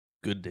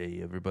Good day,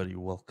 everybody.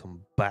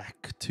 Welcome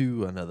back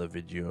to another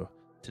video.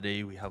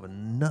 Today we have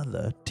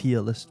another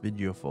tier list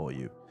video for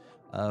you.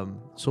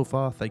 So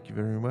far, thank you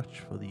very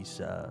much for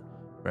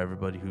for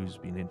everybody who's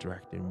been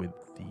interacting with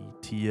the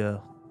tier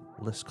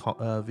list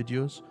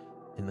videos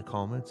in the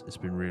comments. It's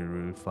been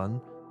really fun.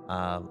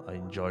 I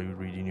enjoy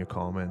reading your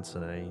comments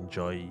and I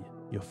enjoy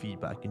your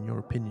feedback and your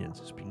opinions.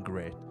 It's been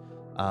great.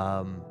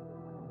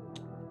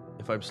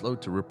 If I'm slow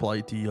to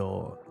reply to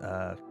your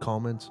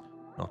comments,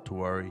 not to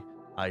worry.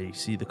 I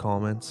see the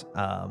comments,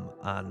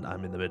 and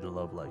I'm in the middle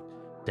of like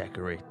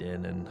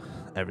decorating and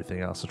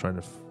everything else. So trying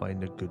to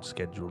find a good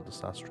schedule to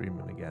start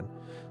streaming again.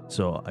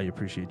 So I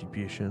appreciate your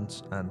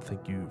patience and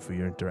thank you for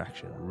your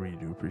interaction. Really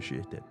do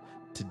appreciate it.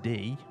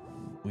 Today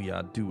we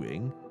are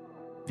doing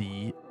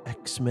the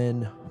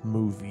X-Men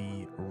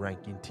movie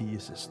ranking tier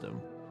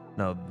system.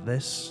 Now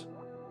this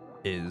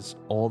is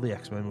all the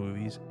X-Men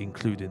movies,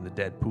 including the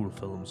Deadpool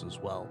films as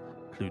well,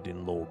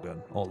 including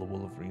Logan, all the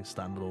Wolverine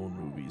standalone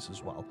movies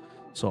as well.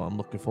 So I'm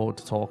looking forward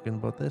to talking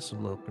about this.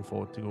 I'm looking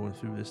forward to going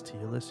through this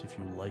tier list. If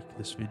you like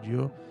this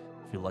video,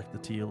 if you like the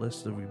tier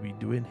list that we'll be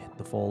doing, hit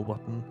the follow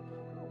button,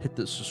 hit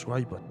the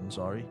subscribe button,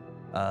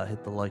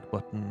 hit the like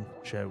button,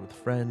 share with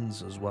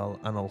friends as well,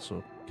 and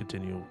also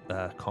continue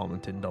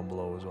commenting down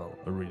below as well.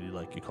 I really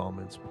like your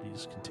comments.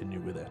 Please continue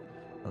with it,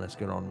 and let's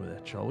get on with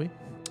it, shall we?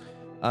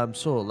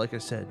 So like I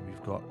said,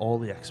 we've got all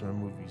the X-Men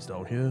movies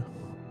down here,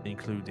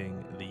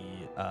 including the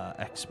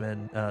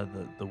X-Men,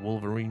 the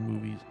Wolverine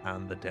movies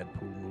and the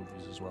Deadpool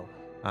movies as well,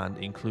 and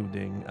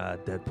including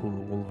Deadpool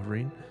and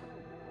Wolverine.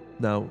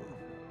 Now,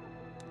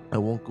 I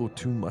won't go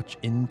too much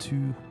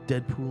into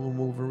Deadpool and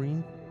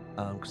Wolverine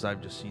because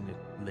I've just seen it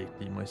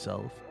lately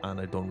myself, and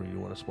I don't really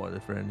want to spoil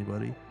it for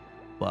anybody.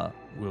 But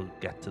we'll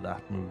get to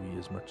that movie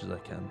as much as I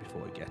can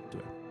before I get to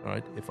it. All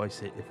right.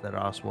 If there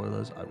are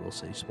spoilers, I will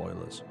say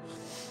spoilers.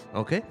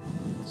 Okay.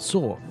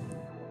 So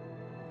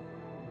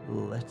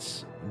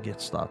let's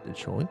get started,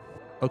 shall we?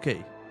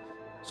 Okay.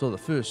 So the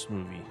first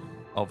movie,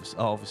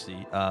 obviously,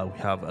 we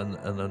have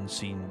an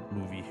unseen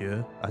movie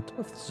here. I don't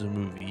know if this is a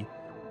movie,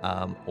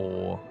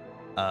 or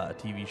a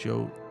TV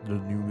show, The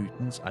New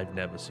Mutants. I've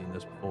never seen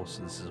this before,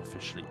 so this is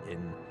officially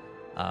in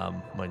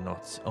my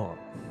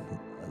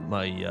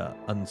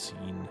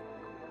unseen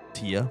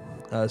tier.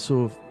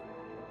 So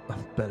I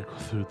better go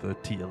through the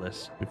tier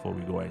list before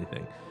we go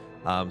anything.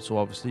 So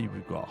obviously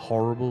we've got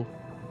horrible,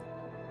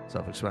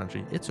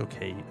 self-explanatory. It's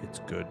okay, it's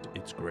good,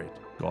 it's great.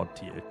 God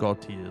tier.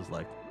 God tier is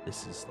like,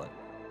 this is like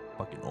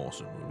fucking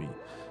awesome movie.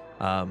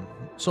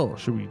 So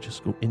should we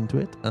just go into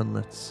it and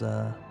let's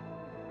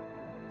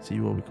see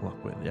what we come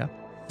up with? Yeah.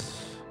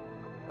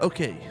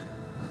 Okay.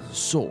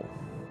 So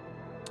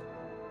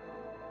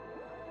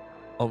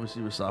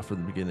obviously we'll start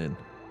from the beginning.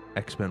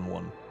 X-Men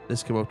 1.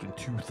 This came out in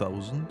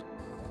 2000,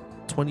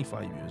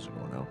 25 years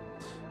ago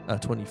now.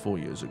 24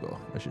 years ago,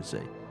 I should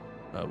say,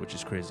 which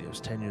is crazy. I was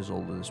 10 years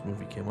old when this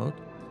movie came out,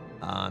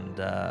 and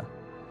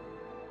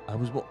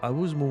I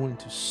was more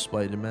into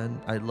Spider-Man.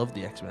 I love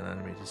the X-Men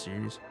animated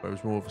series, but I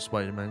was more of a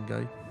Spider-Man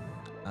guy.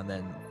 And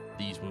then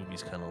these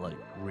movies kind of like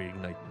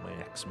reignited my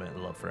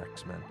X-Men love for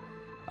X-Men.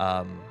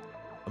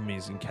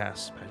 Amazing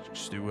cast. Patrick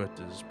Stewart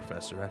as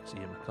Professor X,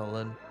 Ian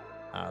McKellen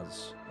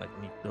as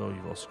Magneto.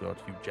 You've also got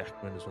Hugh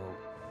Jackman as well,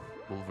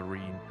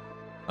 Wolverine.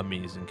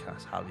 Amazing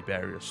cast. Halle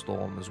Berry as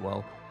Storm as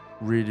well.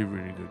 Really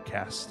good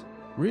cast.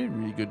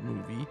 Really good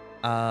movie.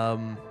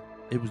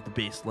 It was the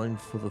baseline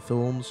for the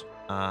films,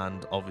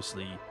 and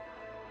obviously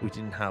we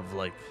didn't have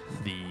like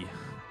the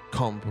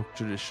comic book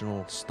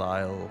traditional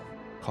style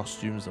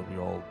costumes that we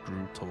all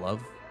grew to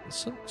love.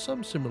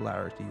 Some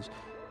similarities,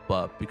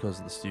 but because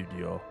of the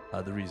studio,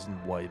 the reason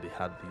why they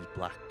had these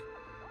black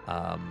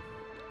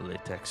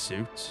latex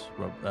suits,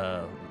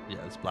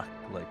 it's black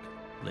like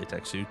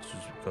latex suits,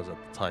 was because at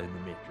the time the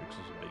Matrix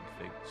was a big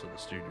thing. So the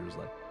studio was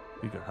like,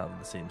 we could have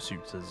the same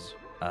suits as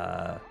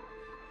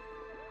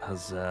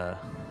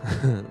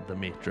the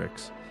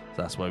Matrix.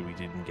 So that's why we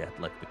didn't get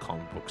like the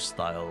comic book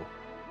style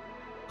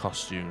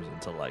costumes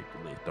until like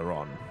later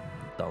on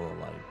down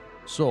the line.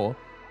 So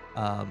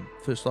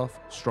first off,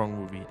 strong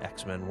movie,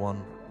 X-Men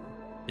 1.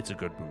 It's a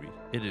good movie.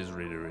 It is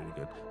really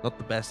good. Not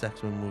the best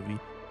X-Men movie,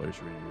 but it's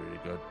really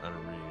good, and I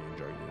really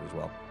enjoyed it as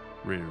well.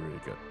 Really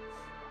good.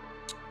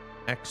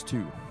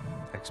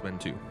 X-Men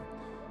 2.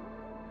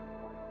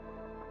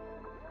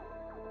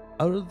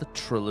 Out of the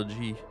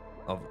trilogy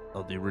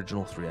of the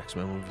original 3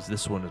 X-Men movies,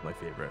 this one is my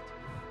favorite,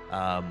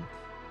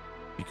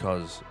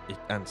 because it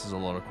answers a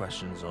lot of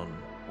questions on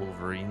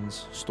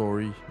Wolverine's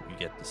story. We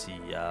get to see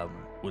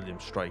William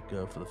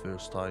Stryker for the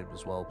first time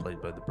as well,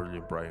 played by the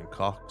brilliant Brian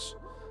Cox.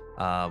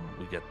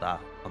 We get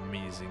that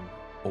amazing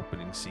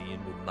opening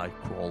scene with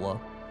Nightcrawler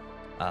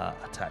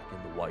attacking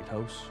the White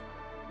House,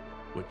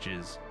 which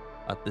is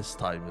at this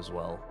time as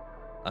well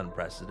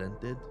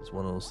unprecedented. It's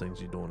one of those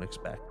things you don't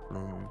expect from a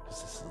movie,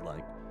 because this is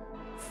like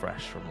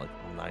fresh from like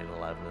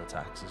 9/11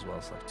 attacks as well.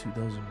 It's like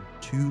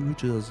 2002,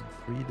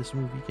 2003 this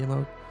movie came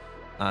out,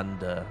 and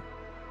the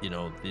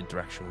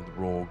interaction with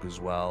Rogue as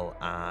well,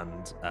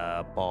 and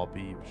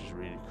Barbie, which is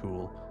really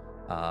cool.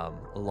 A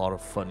lot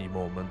of funny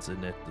moments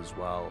in it as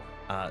well.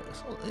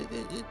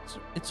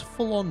 It's a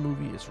full-on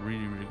movie. It's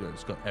really, really good.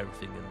 It's got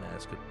everything in there.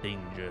 It's got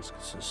danger, it's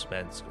got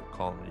suspense, it's got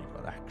comedy, it's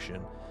got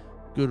action.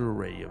 Good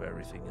array of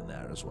everything in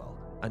there as well.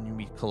 And you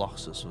meet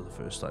Colossus for the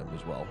first time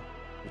as well,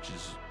 which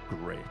is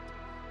great.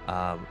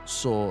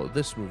 So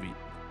this movie,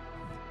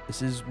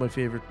 this is my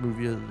favorite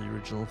movie of the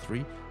original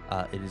three.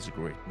 It is a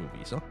great movie.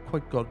 It's not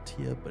quite God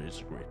tier, but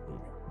it's a great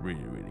movie.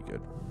 Really, really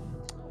good.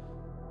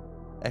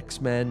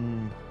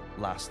 X-Men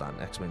Last Stand,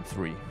 X-Men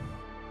 3.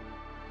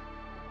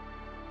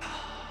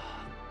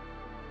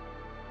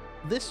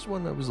 This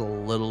one I was a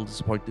little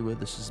disappointed with.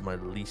 This is my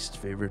least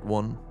favorite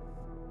one.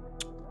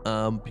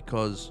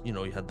 Because, you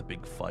know, you had the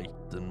big fight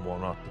and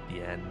whatnot at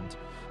the end.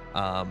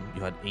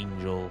 You had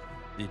Angel,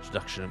 the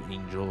introduction of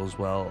Angel as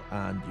well,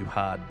 and you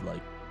had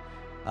like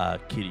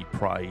Kitty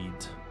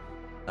Pryde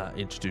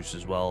introduced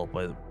as well,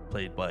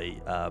 played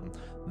by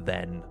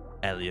then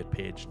Elliot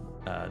Page.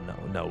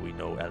 Now we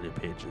know Elliot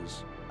Page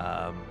as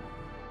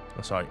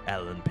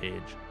Ellen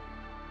Page.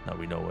 Now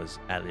we know as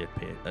Elliot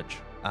Page,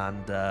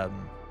 and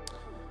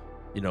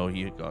you know,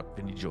 you got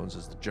Vinnie Jones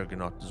as the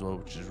Juggernaut as well,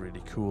 which is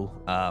really cool.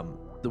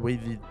 The way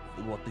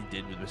what they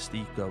did with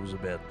Mystique, I was a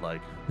bit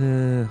like,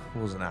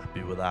 wasn't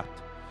happy with that.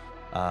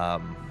 I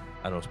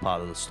know it's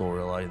part of the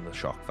storyline, the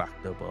shock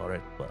factor about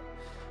it, but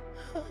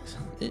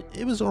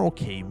it was an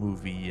okay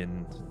movie,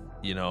 and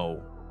you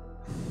know,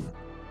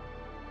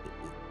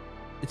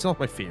 it's not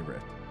my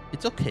favorite.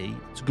 It's okay.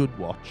 It's a good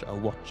watch. I'll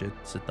watch it.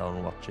 Sit down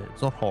and watch it.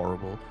 It's not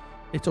horrible.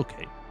 It's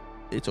okay.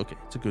 It's okay.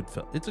 It's a good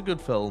film. It's a good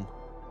film.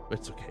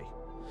 It's okay.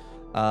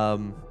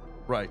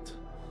 Right.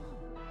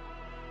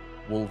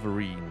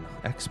 Wolverine.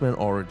 X-Men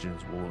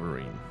Origins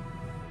Wolverine.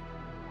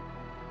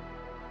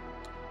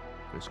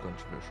 First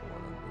controversial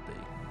one of the day.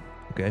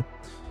 Okay.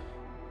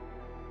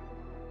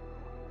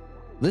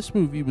 This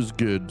movie was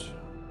good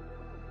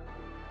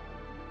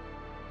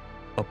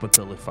up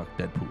until they fucked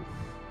Deadpool.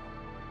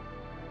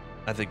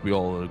 I think we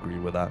all agree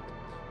with that.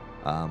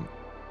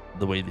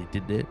 The way they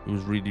did it, it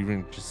was really, really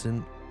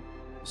interesting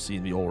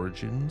seeing the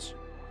origins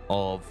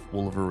of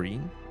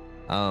Wolverine.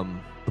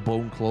 The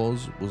bone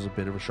claws was a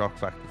bit of a shock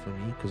factor for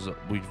me because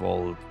we've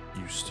all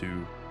used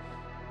to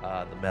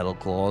the metal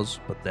claws,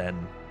 but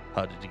then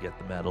how did you get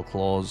the metal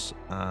claws?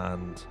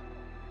 And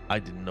I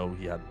didn't know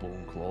he had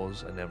bone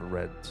claws. I never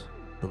read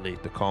the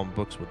later comic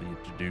books where they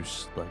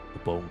introduced like the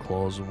bone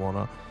claws and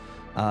whatnot.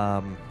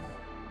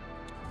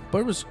 But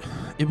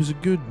it was a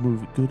good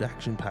movie, good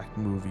action-packed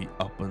movie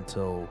up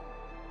until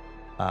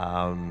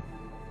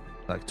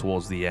like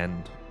towards the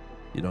end.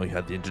 You know, you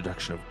had the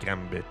introduction of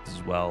Gambit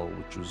as well,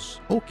 which was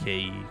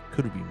okay,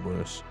 could have been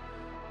worse,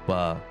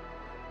 but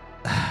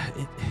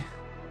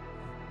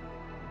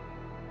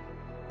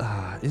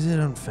is it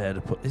unfair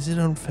to put it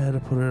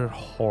at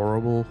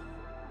horrible?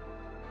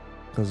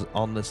 Because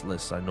on this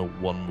list, I know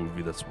one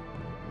movie that's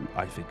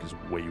I think is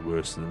way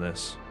worse than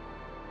this.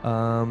 Do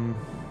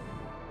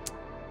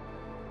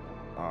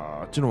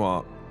you know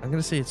what? I'm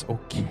gonna say it's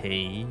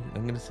okay.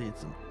 I'm gonna say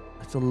it's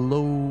a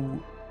low.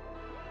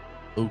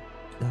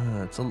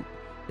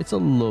 It's a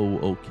low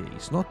okay.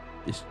 It's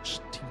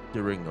just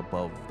teetering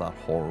above that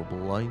horrible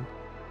line,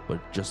 but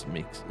it just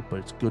makes it. But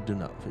it's good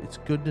enough. It's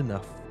good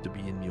enough to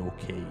be in the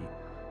okay.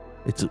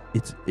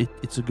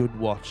 It's a good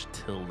watch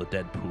till the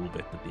Deadpool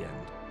bit at the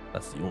end.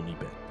 That's the only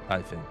bit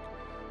I think.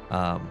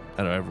 I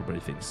know everybody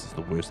thinks it's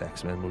the worst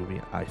X-Men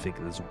movie. I think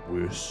there's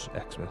worse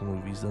X-Men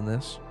movies than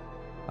this.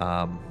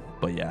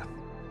 But yeah,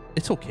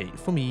 it's okay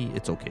for me.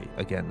 It's okay.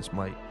 Again, this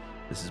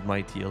is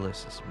my tier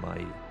list. This is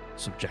my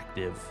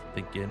subjective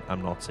thinking.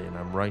 I'm not saying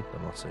I'm right.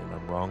 I'm not saying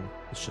I'm wrong.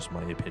 It's just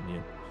my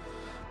opinion.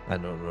 I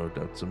know no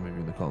doubt some of you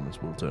in the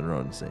comments will turn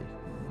around and say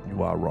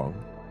you are wrong,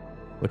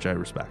 which I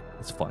respect.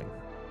 It's fine.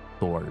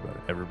 Don't worry about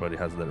it. Everybody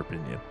has their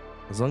opinion.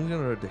 As long as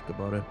you're not a dick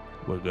about it,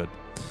 we're good.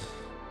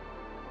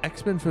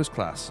 X-Men First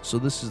Class. So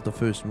this is the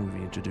first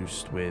movie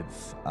introduced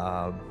with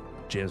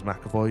James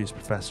McAvoy as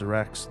Professor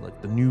X,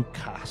 like the new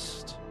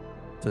cast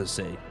per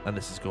se. And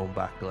this is going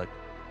back like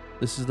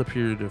this is the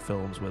period of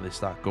films where they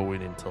start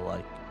going into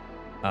like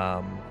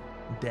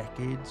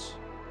decades.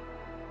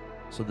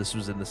 So this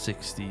was in the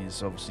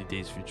 60s, obviously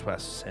Days of Future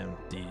Past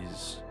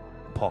 70s,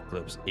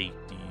 Apocalypse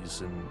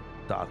 80s, and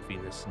Dark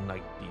Phoenix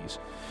 90s.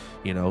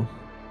 You know,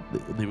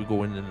 they were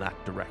going in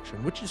that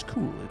direction, which is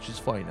cool, which is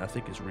fine. I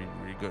think it's really,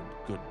 really good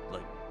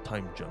like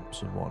time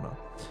jumps and whatnot.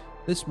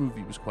 This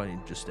movie was quite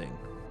interesting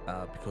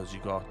because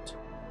you got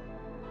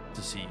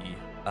to see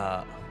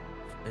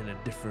in a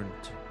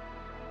different,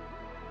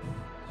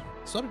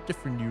 it's not a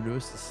different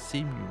universe, it's the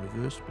same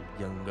universe but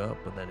younger,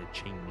 but then it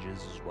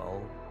changes as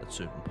well at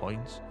certain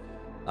points.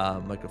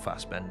 Michael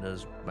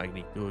Fassbender's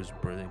Magneto is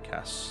brilliant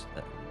casting.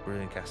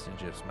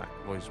 James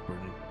McAvoy's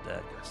brilliant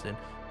casting.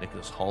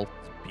 Nicholas Hoult,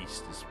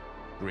 Beast, is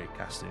great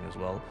casting as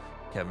well.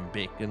 Kevin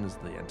Bacon as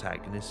the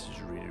antagonist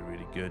is really,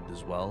 really good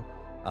as well.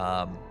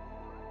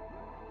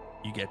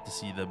 You get to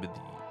see them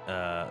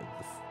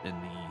in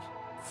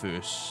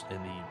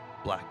the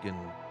black and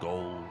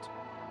gold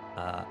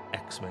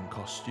X-Men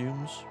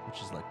costumes,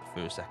 which is like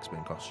the first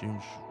X-Men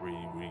costumes.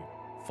 Really, really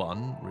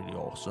fun, really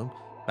awesome.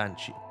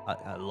 Banshee,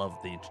 I love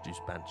they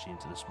introduced Banshee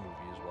into this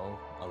movie as well.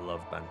 I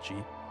love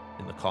Banshee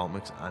in the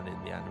comics and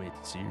in the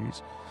animated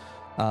series.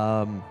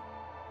 Um,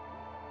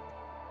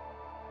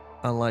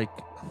 and like,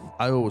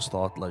 I always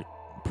thought like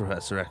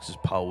Professor X's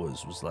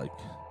powers was like,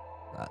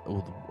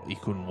 he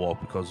couldn't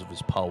walk because of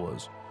his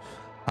powers.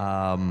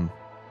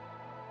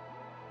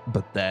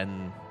 But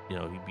then, you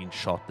know, he'd been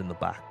shot in the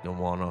back and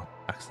whatnot,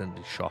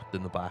 accidentally shot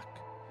in the back,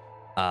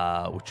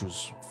 which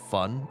was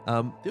fun.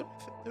 The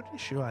only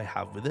issue I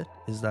have with it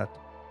is that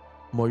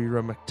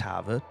Moira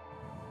McTavish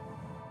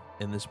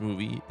in this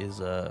movie is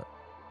a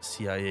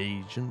CIA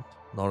agent,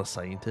 not a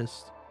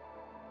scientist,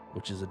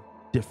 which is a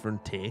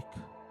different take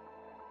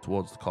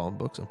towards the comic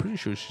books. I'm pretty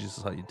sure she's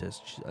a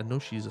scientist. I know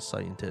she's a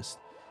scientist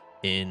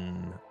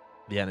in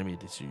the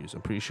animated series.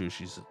 I'm pretty sure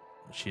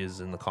she is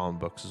in the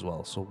comic books as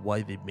well. So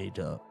why they made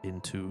her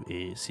into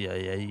a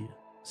CIA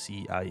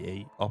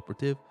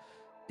operative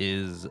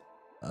is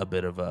a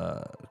bit of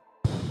a,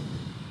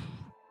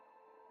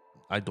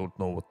 I don't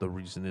know what the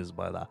reason is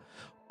by that.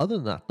 Other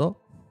than that, though,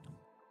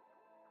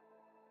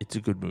 it's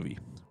a good movie.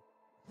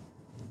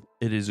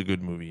 It is a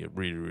good movie.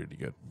 Really, really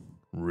good.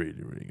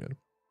 Really, really good.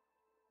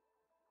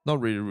 Not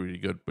really, really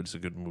good, but it's a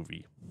good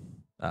movie.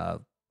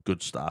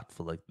 Good start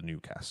for like the new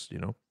cast, you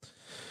know?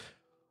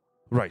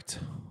 Right.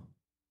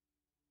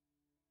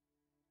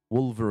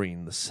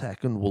 Wolverine, the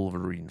second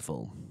Wolverine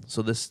film.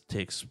 So this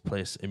takes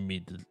place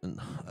immediately,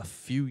 a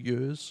few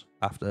years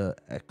after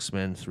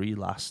X-Men 3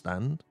 Last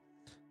Stand.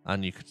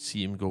 And you could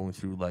see him going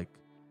through like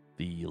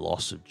the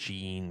loss of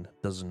Jean,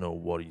 doesn't know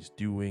what he's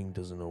doing,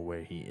 doesn't know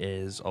where he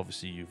is.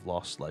 Obviously, you've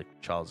lost like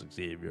Charles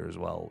Xavier as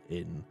well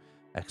in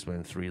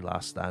X-Men 3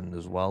 Last Stand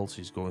as well. So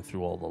he's going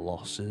through all the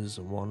losses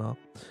and whatnot.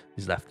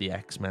 He's left the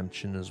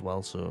X-Mansion as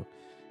well. So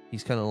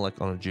he's kind of like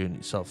on a journey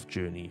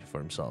for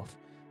himself.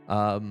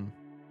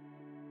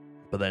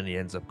 But then he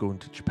ends up going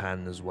to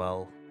Japan as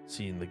well,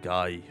 seeing the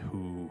guy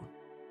who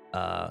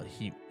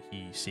he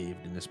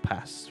saved in his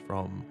past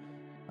from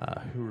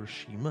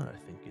Hiroshima.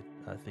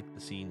 I think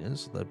the scene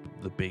is the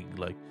big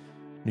like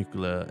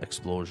nuclear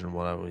explosion,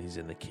 whatever. He's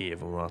in the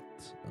cave and what,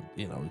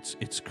 you know,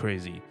 it's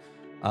crazy.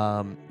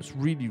 It's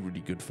really,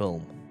 really good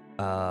film.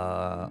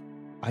 I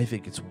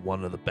think it's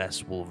one of the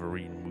best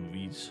Wolverine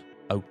movies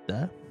out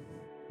there.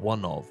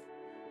 One of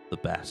the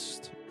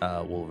best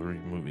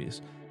Wolverine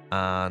movies,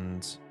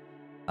 and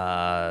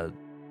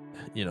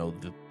you know,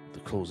 the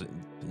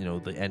closing, you know,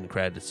 the end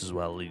credits as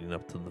well, leading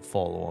up to the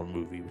follow-on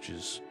movie, which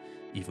is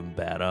even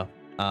better.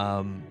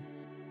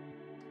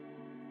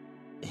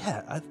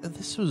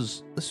 This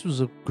was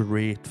a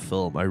great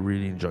film. I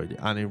really enjoyed it,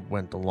 and it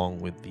went along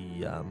with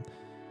the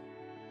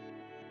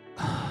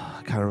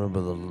I can't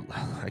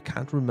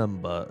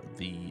remember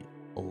the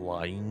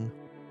line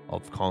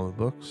of comic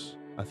books.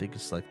 I think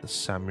it's like the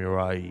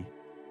samurai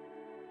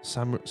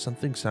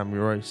something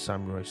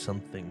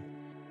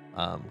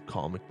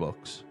comic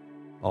books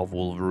of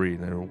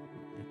Wolverine, and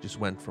it just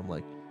went from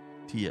like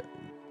to, you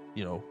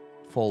know,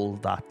 follow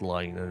that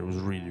line, and it was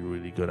really,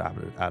 really good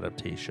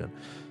adaptation.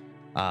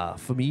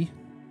 For me,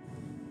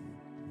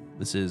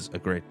 this is a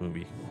great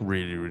movie.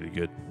 Really, really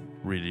good.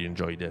 Really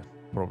enjoyed it.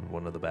 Probably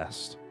one of the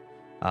best.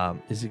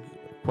 Is it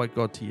quite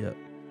God tier?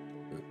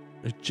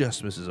 It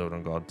just misses out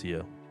on God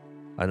tier.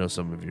 I know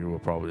some of you were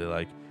probably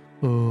like,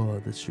 oh,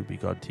 this should be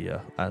God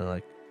tier. And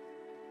like,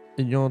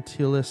 in your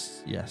tier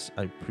list, yes,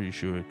 I'm pretty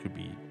sure it could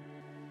be,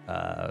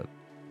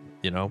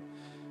 you know,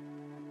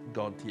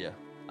 God tier.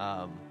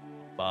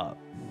 But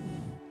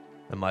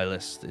in my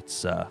list,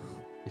 it's a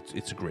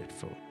great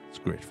film. It's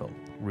a great film.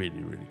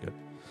 Really, really good.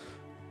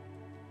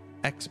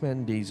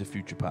 X-Men Days of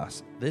Future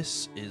Past.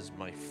 This is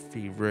my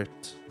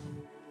favorite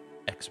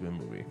X-Men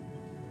movie.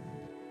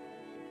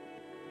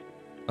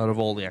 Out of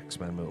all the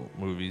X-Men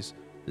movies,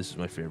 this is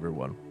my favorite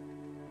one,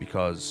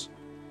 because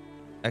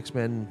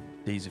X-Men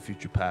Days of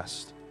Future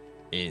Past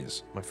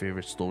is my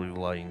favorite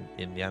storyline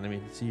in the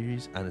animated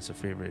series, and it's a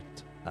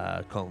favorite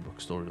comic book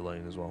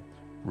storyline as well.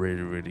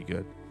 Really, really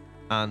good.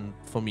 And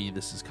for me,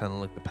 this is kind of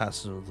like the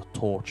passing of the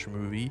torch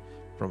movie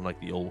from like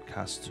the old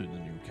cast to the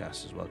new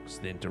cast as well, because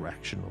the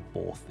interaction of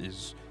both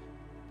is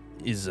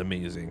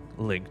amazing,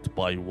 linked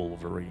by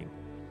Wolverine.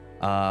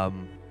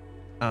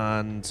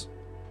 And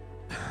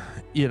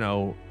you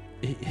know,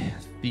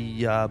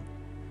 the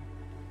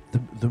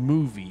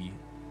movie,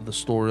 the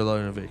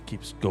storyline of it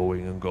keeps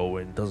going and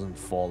going, doesn't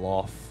fall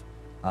off.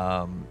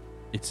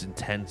 It's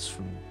intense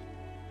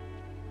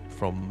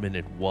from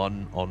minute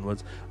one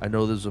onwards. I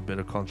know there's a bit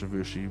of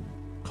controversy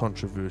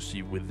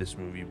with this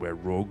movie where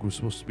Rogue was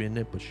supposed to be in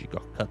it, but she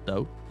got cut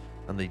out,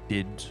 and they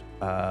did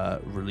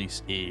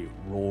release a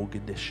Rogue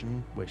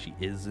edition where she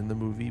is in the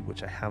movie,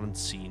 which I haven't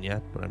seen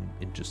yet, but I'm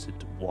interested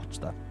to watch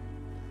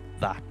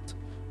that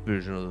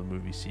version of the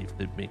movie, see if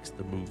it makes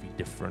the movie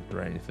different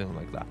or anything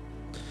like that.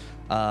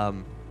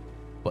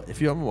 But if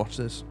you haven't watched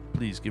this,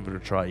 please give it a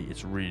try.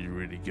 It's really,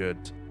 really good.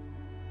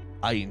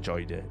 I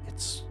enjoyed it.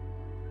 It's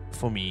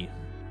for me,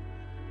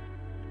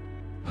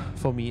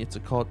 it's a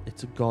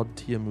god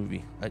tier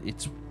movie.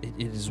 It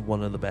is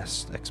one of the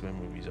best X-Men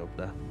movies out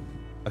there.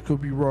 I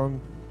could be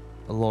wrong.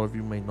 A lot of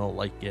you may not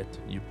like it.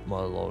 A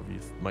lot of you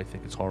might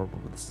think it's horrible,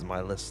 but this is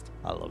my list.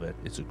 I love it.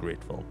 It's a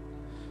great film.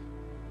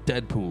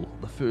 Deadpool,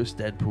 the first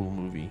Deadpool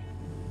movie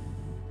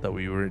that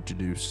we were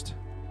introduced,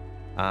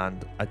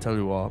 and I tell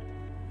you what,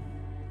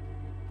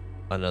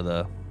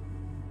 another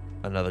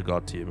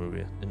god tier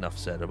movie. Enough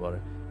said about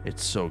it.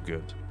 It's so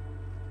good.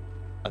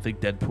 I think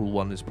Deadpool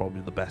 1 is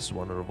probably the best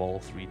one out of all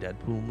 3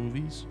 Deadpool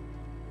movies,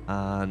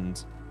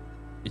 and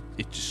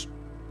it just,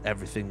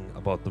 everything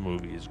about the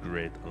movie is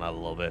great, and I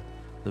love it.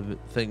 The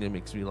thing that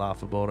makes me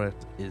laugh about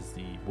it is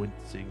the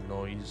wincing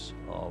noise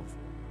of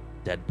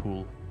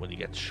Deadpool when he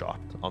gets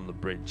shot on the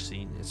bridge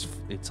scene.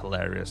 It's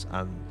hilarious,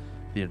 and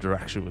the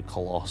interaction with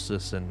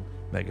Colossus and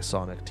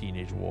Megasonic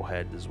Teenage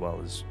Warhead as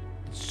well it's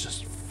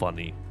just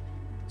funny.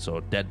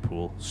 So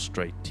Deadpool,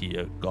 straight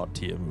tier, god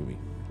tier movie,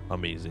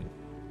 amazing.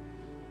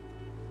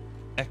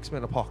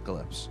 X-Men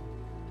Apocalypse.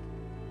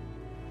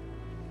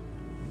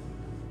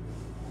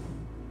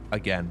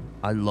 Again,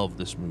 I love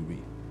this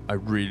movie. I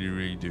really,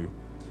 really do.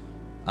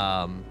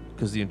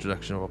 Because the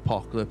introduction of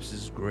Apocalypse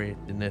is great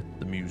in it.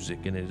 The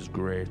music in it is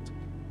great.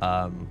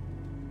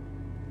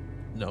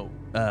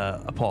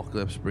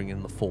 Apocalypse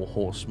bringing the 4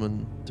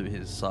 horsemen to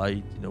his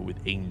side, with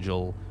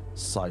Angel,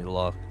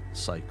 Psylocke,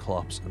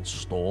 Cyclops, and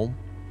Storm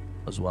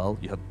as well.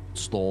 You had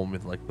Storm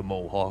with like the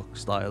Mohawk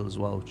style as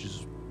well, which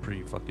is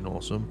pretty fucking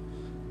awesome.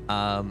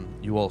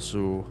 You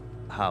also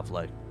have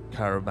like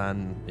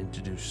Caravan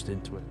introduced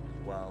into it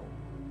as well.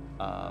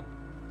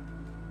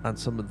 And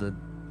some of the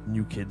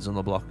new kids on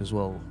the block as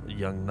well. A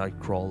young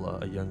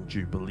Nightcrawler, a young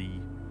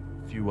Jubilee,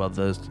 a few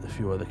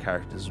other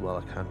characters as well.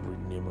 I can't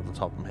really name on the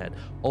top of my head.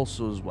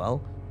 Also as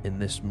well, in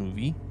this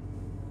movie,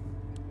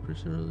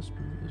 pretty sure this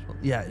movie as well.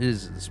 Yeah, it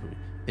is this movie.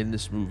 In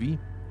this movie,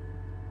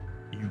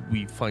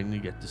 we finally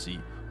get to see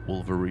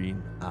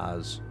Wolverine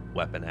as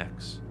Weapon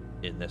X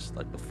in this,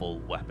 like the full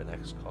Weapon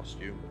X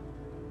costume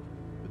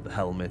with the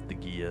helmet, the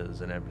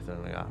gears, and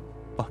everything like that.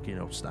 Fucking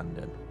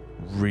outstanding.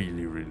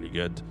 Really, really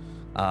good.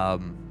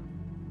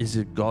 Is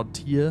it god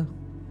tier?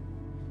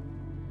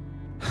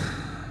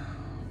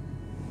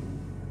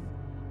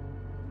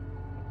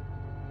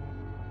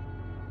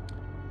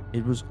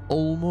 It was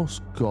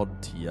almost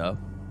god tier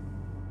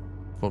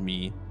for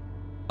me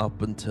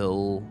up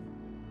until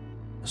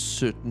a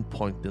certain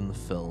point in the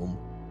film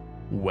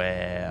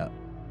where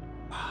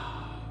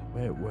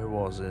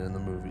was it in the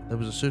movie? There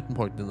was a certain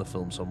point in the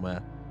film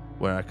somewhere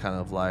where I kind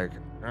of like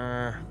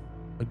I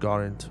got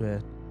into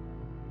it.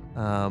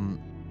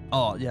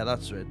 Oh yeah,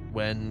 that's it.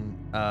 When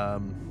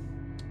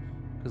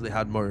because they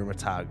had Moira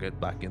Target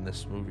back in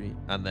this movie,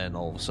 and then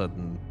all of a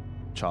sudden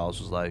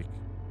Charles was like,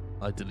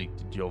 "I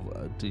deleted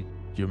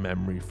your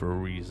memory for a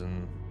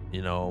reason,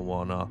 and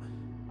whatnot,"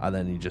 and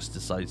then he just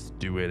decides to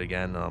do it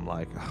again, and I'm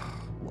like,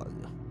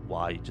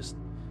 why? Just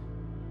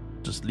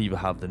leave her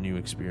have the new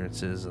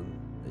experiences, and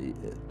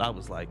that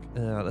was like,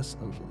 that's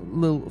a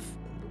little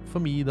for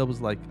me. That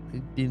was like,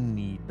 I didn't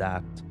need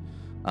that.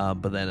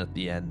 But then at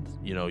the end,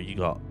 you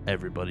got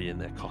everybody in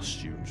their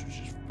costumes, which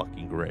is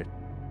fucking great.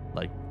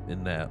 Like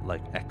in their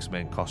like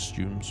X-Men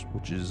costumes,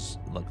 which is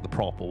like the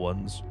proper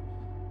ones,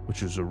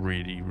 which was a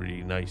really,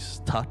 really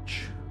nice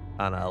touch,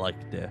 and I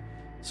liked it.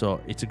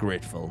 So it's a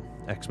great film.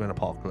 X-Men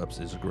Apocalypse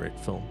is a great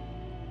film.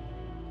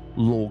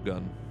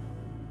 Logan,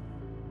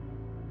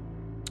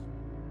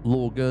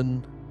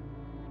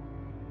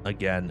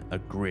 again, a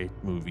great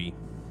movie.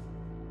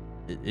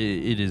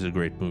 It is a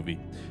great movie.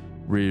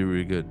 Really,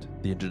 really good.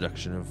 The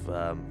introduction of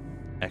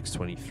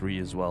X-23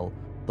 as well.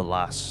 The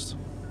last,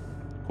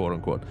 quote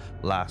unquote,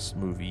 last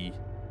movie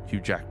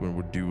Hugh Jackman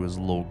would do as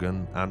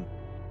Logan,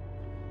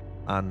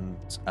 and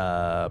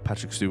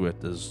Patrick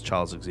Stewart as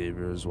Charles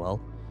Xavier as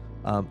well.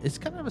 It's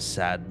kind of a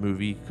sad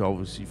movie. It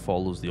obviously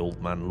follows the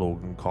Old Man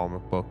Logan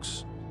comic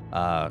books.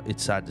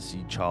 It's sad to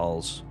see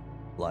Charles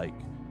like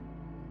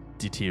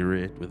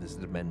deteriorate with his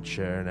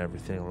dementia and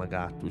everything like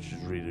that, which is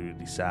really,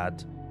 really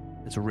sad.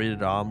 It's a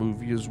rated R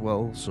movie as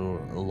well,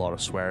 so a lot of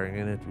swearing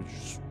in it, which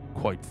is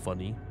quite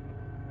funny.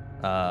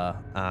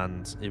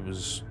 And it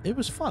was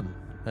fun.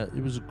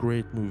 It was a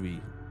great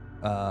movie.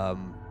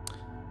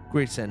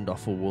 Great send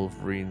off for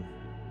Wolverine.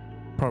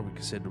 Probably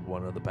considered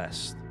one of the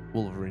best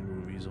Wolverine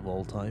movies of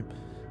all time.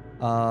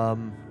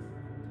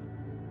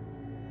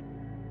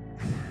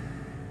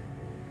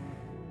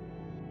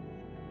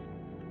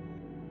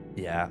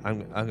 Yeah,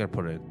 I'm gonna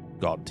put it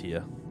god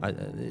tier.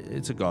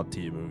 It's a god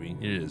tier movie.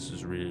 It is.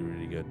 It's really,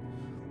 really good.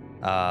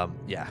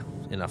 Yeah,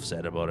 enough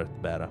said about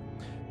it. Better.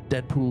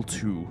 Deadpool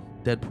 2.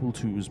 Deadpool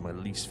 2 is my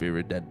least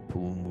favorite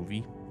Deadpool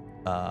movie.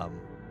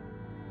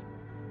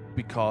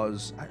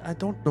 Because I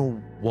don't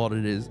know what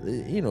it is.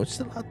 It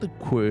still had the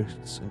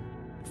quirks and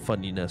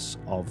funniness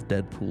of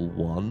Deadpool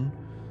 1.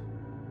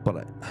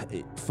 But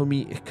for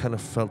me, it kind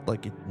of felt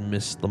like it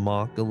missed the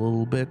mark a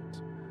little bit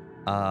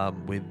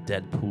with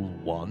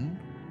Deadpool 1.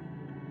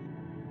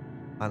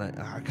 And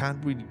I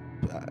can't really...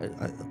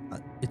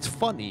 it's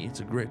funny. It's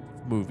a great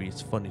movie.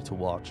 It's funny to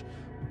watch.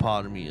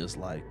 Part of me is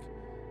like...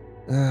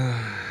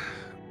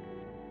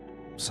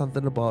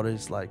 something about it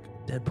is like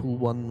Deadpool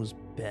 1 was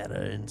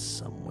better in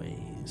some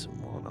ways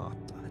and whatnot.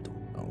 I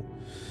don't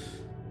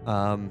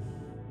know.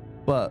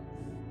 But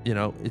you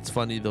know, it's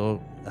funny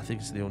though. I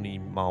think it's the only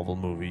Marvel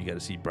movie you get to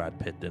see Brad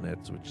Pitt in it,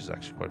 which is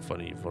actually quite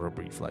funny for a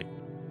brief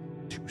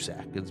 2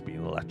 seconds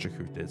being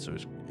electrocuted. So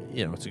it's,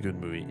 you know, it's a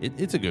good movie.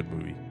 It's a good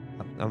movie.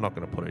 I'm not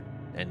going to put it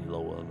any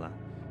lower than that.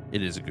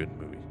 It is a good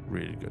movie,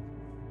 really good.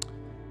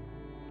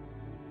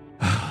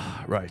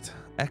 Right,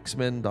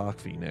 X-Men Dark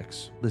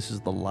Phoenix. This is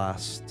the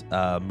last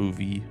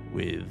movie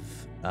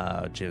with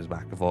James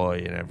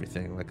McAvoy and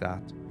everything like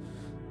that.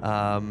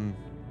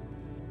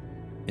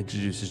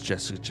 Introduces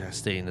Jessica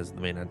Chastain as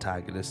the main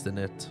antagonist in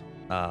it.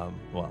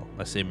 Well,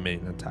 I say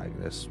main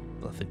antagonist.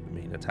 I think the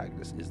main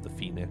antagonist is the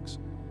Phoenix.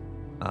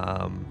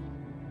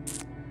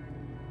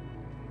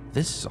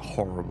 This is a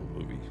horrible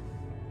movie.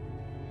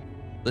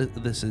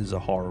 This is a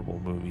horrible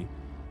movie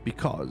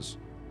because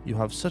you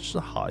have such a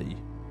high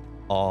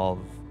of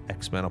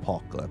X-Men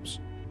Apocalypse,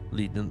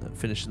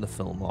 finishing the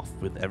film off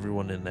with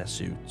everyone in their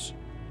suits,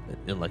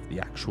 in the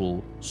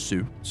actual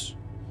suits.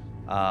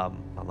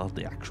 Not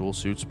the actual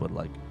suits, but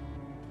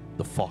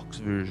the Fox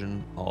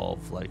version of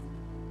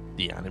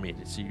the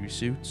animated series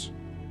suits.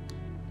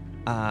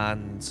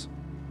 And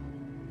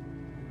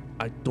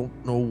I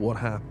don't know what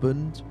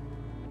happened,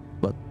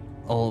 but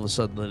all of a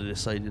sudden they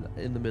decided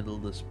in the middle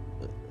of this,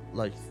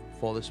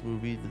 for this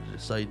movie, they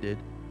decided,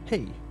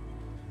 hey,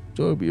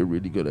 that would be a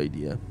really good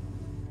idea.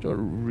 That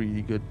would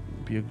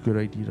be a good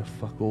idea to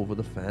fuck over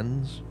the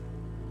fans.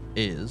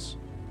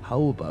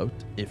 How about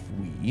if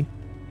we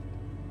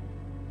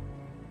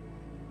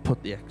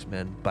put the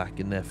X-Men back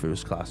in their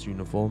first class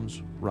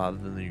uniforms rather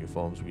than the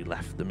uniforms we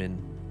left them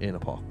in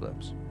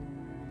Apocalypse?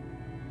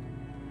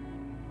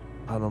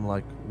 And I'm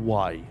like,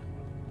 why?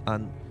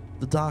 And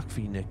the Dark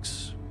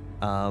Phoenix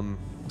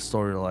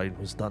storyline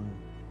was done,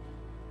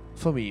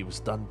 for me, it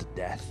was done to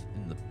death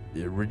in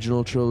the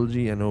original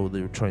trilogy. I know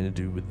they were trying to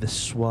do with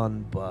this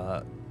one,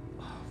 but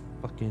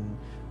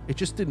it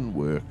just didn't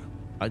work.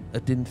 I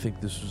didn't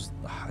think this was,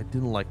 I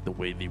didn't like the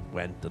way they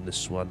went on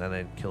this one, and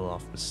then kill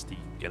off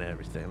Mystique and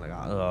everything.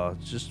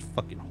 It's just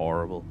fucking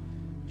horrible.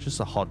 It's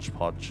just a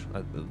hodgepodge.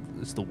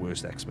 It's the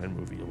worst X-Men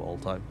movie of all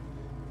time.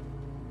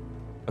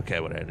 Okay,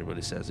 what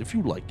anybody says. If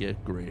you like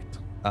it, great.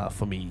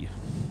 For me,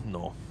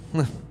 no.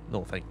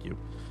 No, thank you.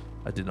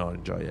 I did not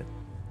enjoy it.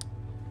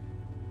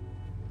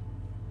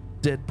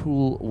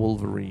 Deadpool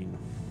Wolverine.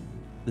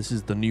 This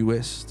is the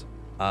newest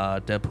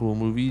Deadpool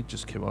movie.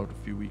 Just came out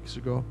a few weeks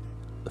ago.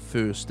 The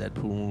first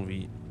Deadpool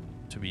movie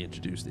to be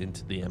introduced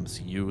into the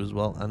MCU as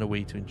well, and a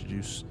way to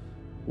introduce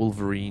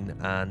Wolverine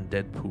and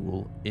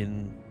Deadpool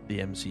in the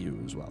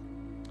MCU as well.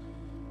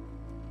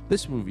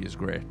 This movie is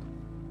great.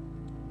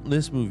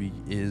 This movie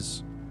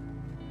is,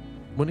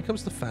 when it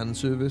comes to fan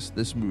service,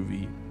 this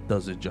movie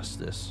does it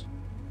justice.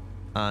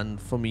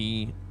 And for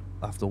me,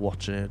 after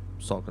watching it,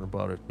 talking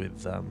about it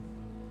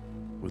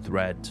with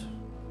Red,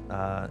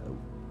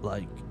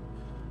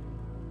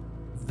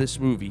 this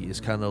movie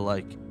is kind of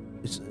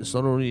it's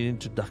not only an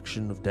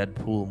introduction of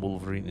Deadpool and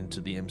Wolverine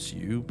into the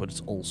MCU, but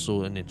it's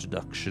also an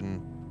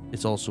introduction,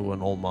 it's also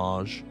an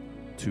homage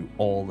to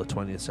all the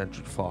 20th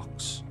Century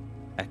Fox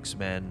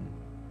X-Men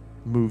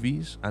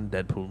movies and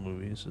Deadpool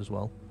movies as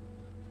well.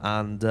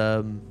 And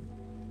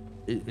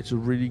it's a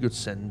really good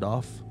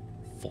send-off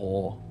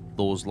for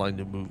those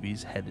line of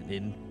movies heading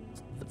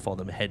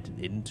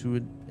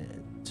into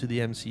to the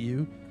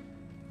MCU,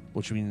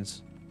 which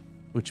means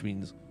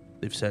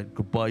they've said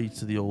goodbye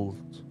to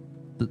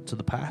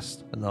the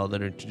past, and now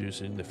they're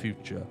introducing the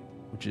future,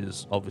 which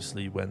is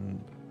obviously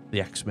when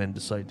the X-Men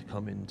decide to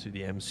come into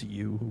the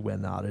MCU.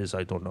 When that is,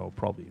 I don't know,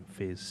 probably in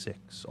Phase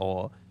 6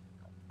 or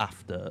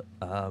after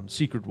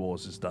Secret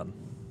Wars is done.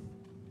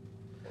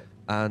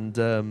 And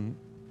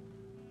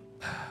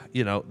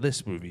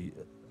this movie,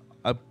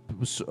 I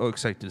was so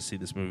excited to see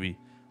this movie.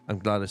 I'm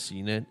glad I've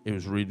seen it. It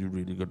was really,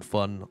 really good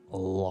fun.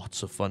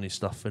 Lots of funny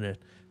stuff in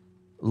it.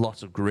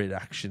 Lots of great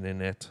action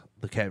in it.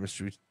 The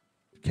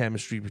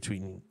chemistry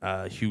between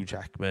Hugh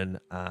Jackman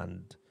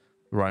and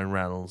Ryan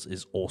Reynolds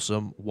is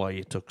awesome. Why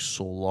it took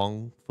so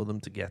long for them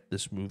to get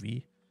this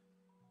movie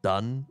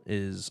done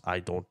is, I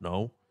don't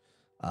know.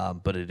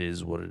 But it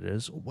is what it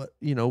is.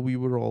 We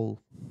were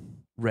all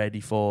ready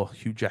for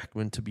Hugh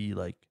Jackman to be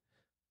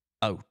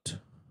out.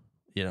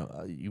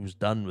 He was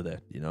done with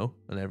it,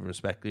 and everyone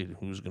speculated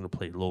who's going to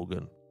play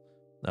Logan,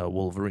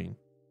 Wolverine.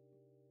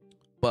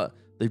 But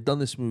they've done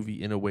this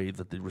movie in a way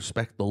that they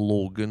respect the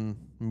Logan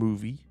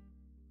movie,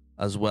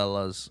 as well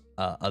as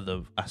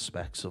other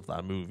aspects of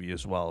that movie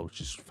as well, which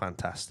is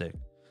fantastic.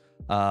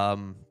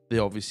 They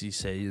obviously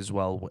say as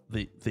well,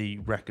 they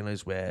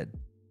recognize what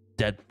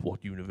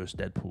universe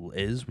Deadpool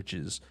is, which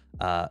is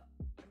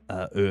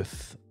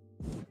Earth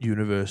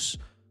universe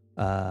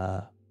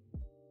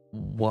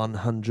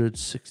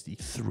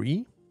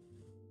 163,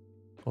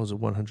 or was it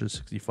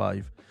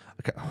 165?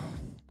 Okay,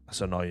 that's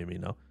annoying me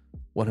now.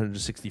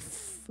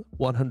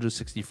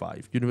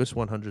 165, universe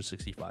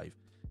 165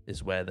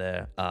 is where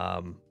they're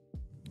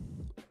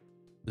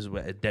is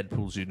where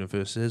Deadpool's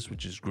universe is,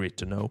 which is great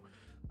to know.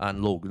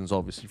 And Logan's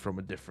obviously from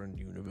a different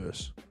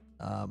universe.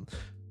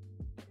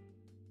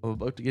 I'm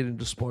about to get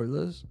into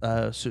spoilers,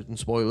 certain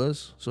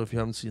spoilers. So if you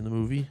haven't seen the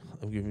movie,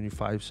 I'm giving you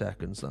 5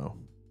 seconds now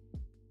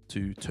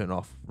to turn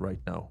off right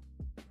now.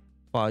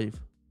 5,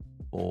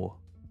 4,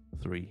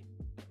 3,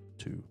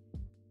 2,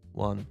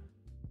 1.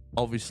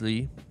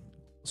 Obviously,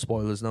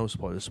 spoilers now.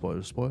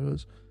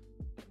 Spoilers.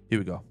 Here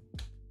we go.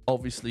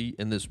 Obviously,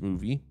 in this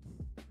movie,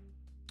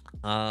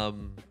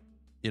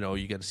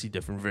 you get to see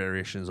different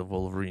variations of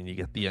Wolverine. You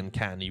get the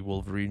uncanny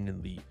Wolverine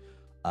in the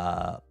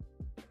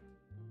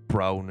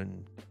brown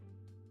and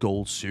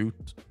gold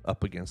suit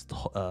up against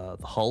the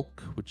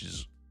Hulk, which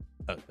is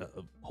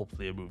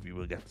hopefully a movie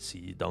we'll get to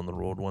see down the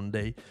road one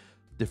day.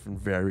 Different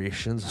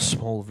variations, a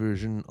small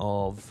version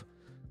of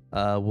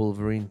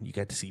Wolverine. You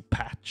get to see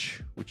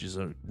Patch, which is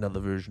another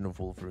version of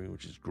Wolverine,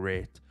 which is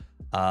great.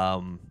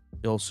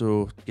 You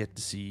also get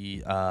to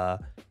see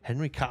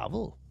Henry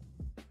Cavill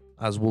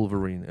as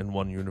Wolverine in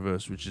one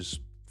universe, which is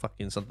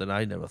fucking something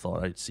I never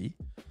thought I'd see.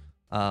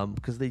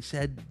 Because they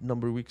said a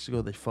number of weeks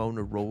ago they found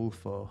a role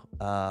for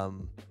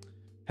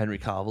Henry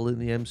Cavill in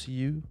the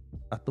MCU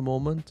at the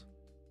moment,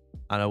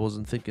 and I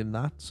wasn't thinking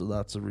that, so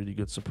that's a really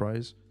good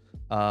surprise.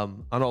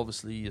 And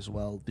obviously as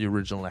well, the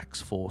original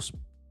X-Force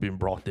being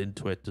brought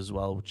into it as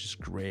well, which is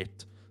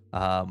great.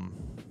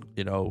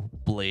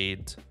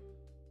 Blade,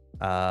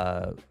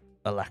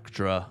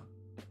 Elektra,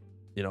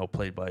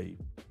 played by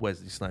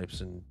Wesley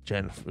Snipes and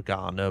Jennifer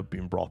Garner,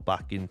 being brought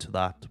back into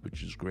that,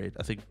 which is great.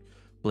 I think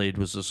Blade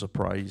was a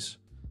surprise,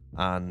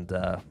 and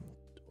I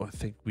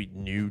think we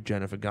knew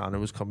Jennifer Garner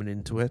was coming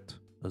into it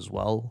as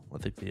well. I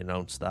think they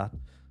announced that.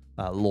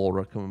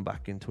 Laura coming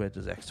back into it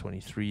as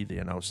X-23. They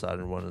announced that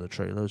in one of the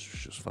trailers,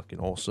 which was fucking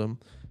awesome.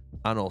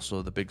 And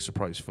also the big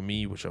surprise for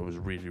me, which I was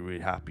really,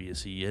 really happy to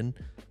see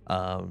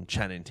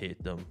Channing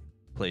Tatum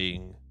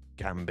playing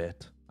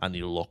Gambit, and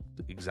he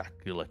looked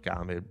exactly like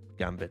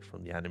Gambit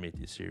from the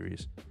animated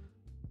series.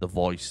 The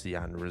voice, the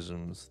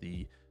aneurysms,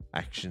 the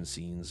action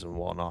scenes and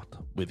whatnot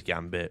with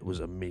Gambit was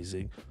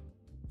amazing.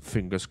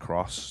 Fingers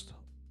crossed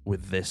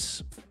with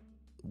the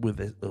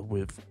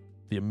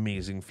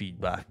amazing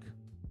feedback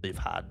they've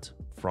had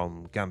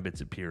from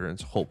Gambit's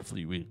appearance.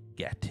 Hopefully we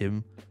get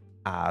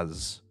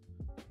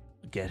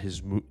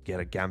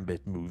a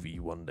Gambit movie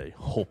one day.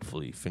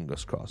 Hopefully,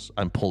 fingers crossed.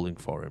 I'm pulling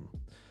for him.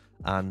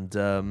 And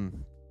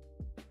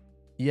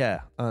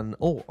and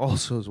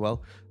also as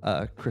well,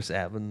 Chris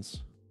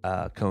Evans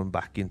coming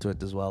back into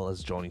it as well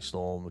as Johnny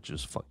Storm, which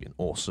is fucking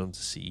awesome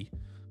to see.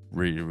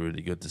 Really,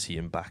 really good to see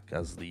him back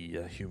as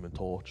the Human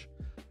Torch.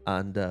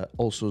 And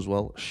also as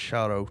well,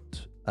 shout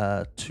out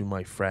to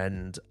my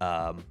friend.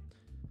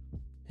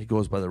 He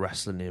goes by the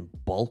wrestler name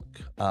Bulk,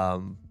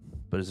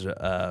 but his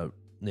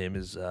name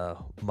is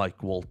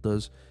Mike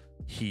Walters.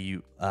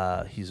 He's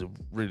a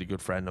really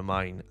good friend of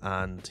mine,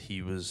 and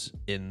he was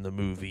in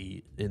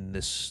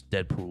this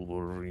Deadpool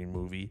Wolverine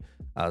movie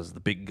as the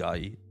big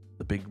guy,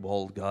 the big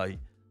bald guy,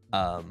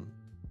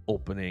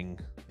 opening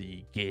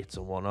the gates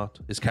and whatnot.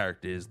 His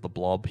character is the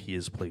Blob. He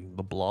is playing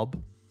the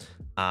Blob,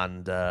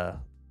 and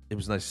it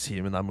was nice to see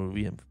him in that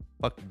movie. I'm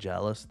fucking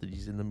jealous that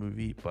he's in the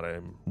movie, but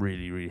I'm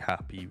really, really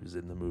happy he was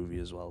in the movie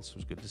as well. So it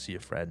was good to see a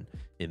friend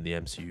in the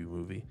MCU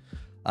movie.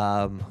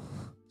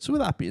 So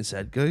with that being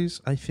said,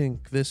 guys, I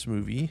think this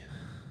movie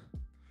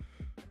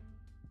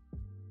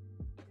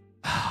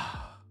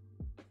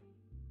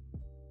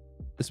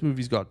this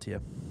movie's got to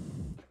you.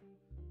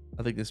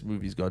 I think this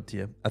movie's got to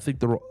you. I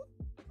think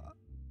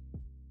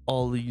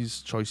all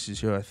these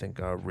choices here I think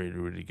are really,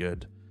 really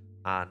good,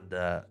 and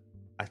I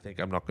think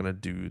I'm not gonna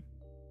do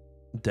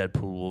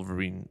Deadpool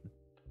Wolverine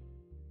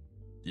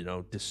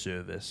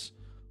disservice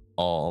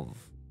of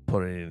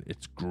putting in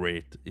it's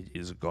great, it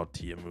is a god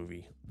tier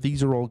movie.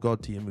 These are all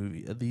god tier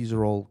movies. These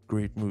are all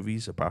great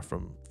movies apart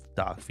from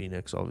Dark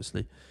Phoenix,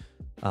 obviously.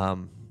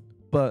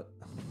 But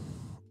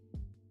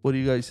what do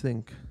you guys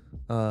think?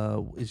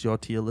 Is your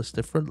tier list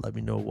different? Let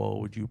me know. What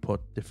would you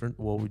put different?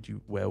 What would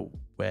you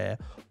where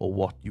or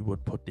what you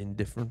would put in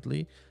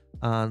differently?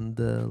 And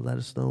let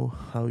us know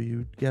how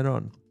you get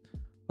on.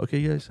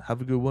 Okay, guys,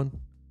 have a good one,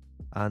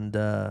 and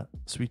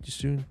speak to you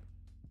soon.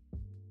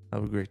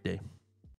 Have a great day.